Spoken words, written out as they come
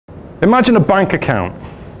Imagine a bank account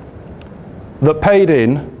that paid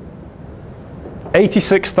in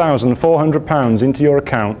 £86,400 into your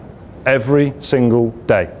account every single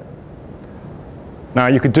day. Now,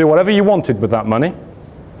 you could do whatever you wanted with that money.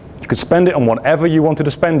 You could spend it on whatever you wanted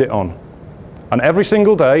to spend it on. And every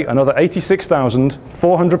single day, another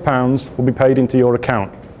 £86,400 will be paid into your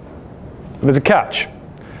account. But there's a catch.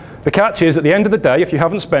 The catch is, at the end of the day, if you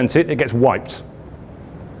haven't spent it, it gets wiped.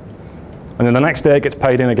 And then the next day, it gets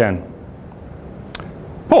paid in again.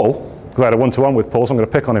 Paul, because I had a one-to-one with Paul, so I'm going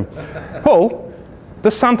to pick on him. Paul,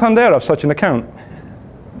 does Santander have such an account?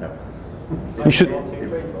 No.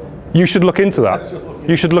 You should look into that.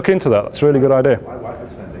 You should look into that. That's a really good idea. My wife would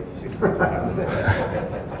spend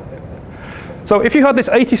 £86,000. So if you had this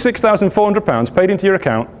 £86,400 paid into your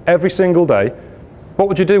account every single day, what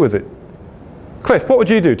would you do with it? Cliff, what would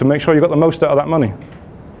you do to make sure you got the most out of that money?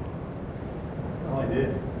 No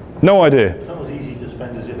idea. No idea. It's not as easy to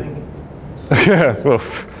spend as you think. Yeah, well,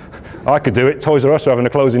 I could do it. Toys R Us are having a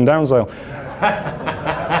closing down sale.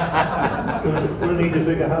 Gonna need a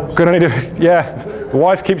bigger house. Gonna need a, yeah, the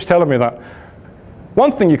wife keeps telling me that.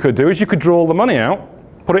 One thing you could do is you could draw all the money out,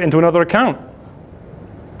 put it into another account.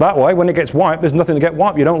 That way, when it gets wiped, there's nothing to get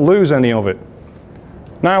wiped. You don't lose any of it.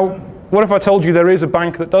 Now, what if I told you there is a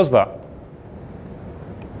bank that does that?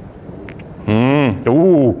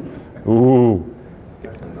 Ooh.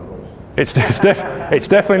 It's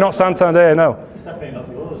definitely not Santander, no. It's definitely not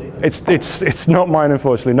yours either. It's not mine,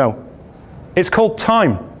 unfortunately, no. It's called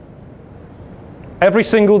time. Every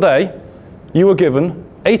single day, you are given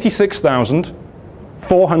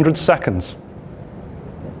 86,400 seconds.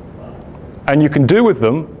 And you can do with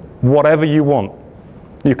them whatever you want.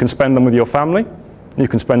 You can spend them with your family. You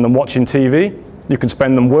can spend them watching TV. You can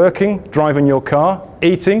spend them working, driving your car,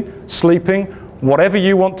 eating, sleeping, whatever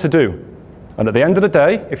you want to do. And at the end of the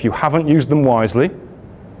day, if you haven't used them wisely,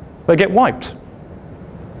 they get wiped.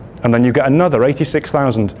 And then you get another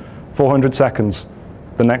 86,400 seconds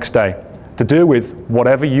the next day to do with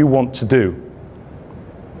whatever you want to do.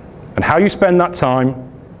 And how you spend that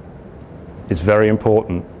time is very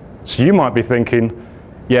important. So you might be thinking,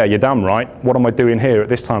 yeah, you're damn right, what am I doing here at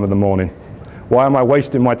this time of the morning? Why am I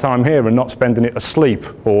wasting my time here and not spending it asleep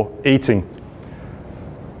or eating?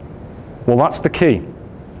 Well, that's the key.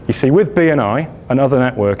 You see, with BNI and other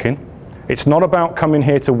networking, it's not about coming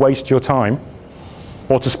here to waste your time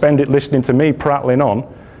or to spend it listening to me prattling on.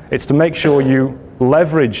 It's to make sure you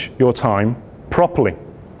leverage your time properly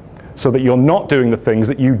so that you're not doing the things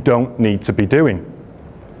that you don't need to be doing.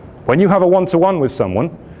 When you have a one-to-one with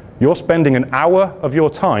someone, you're spending an hour of your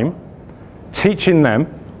time teaching them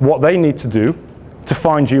what they need to do to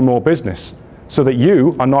find you more business, so that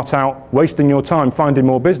you are not out wasting your time finding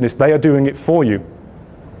more business. They are doing it for you.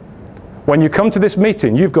 When you come to this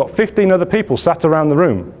meeting, you've got 15 other people sat around the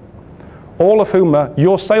room, all of whom are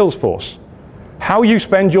your sales force. How you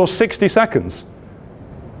spend your 60 seconds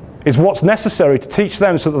is what's necessary to teach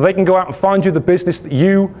them so that they can go out and find you the business that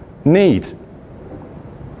you need.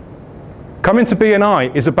 Coming to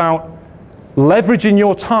BNI is about leveraging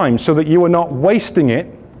your time so that you are not wasting it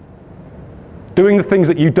doing the things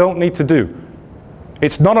that you don't need to do.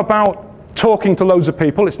 It's not about talking to loads of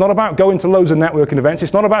people. It's not about going to loads of networking events.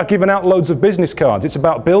 It's not about giving out loads of business cards. It's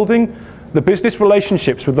about building the business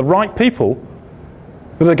relationships with the right people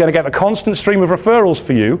that are going to get a constant stream of referrals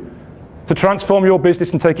for you to transform your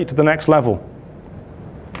business and take it to the next level.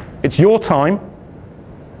 It's your time.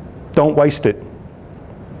 Don't waste it.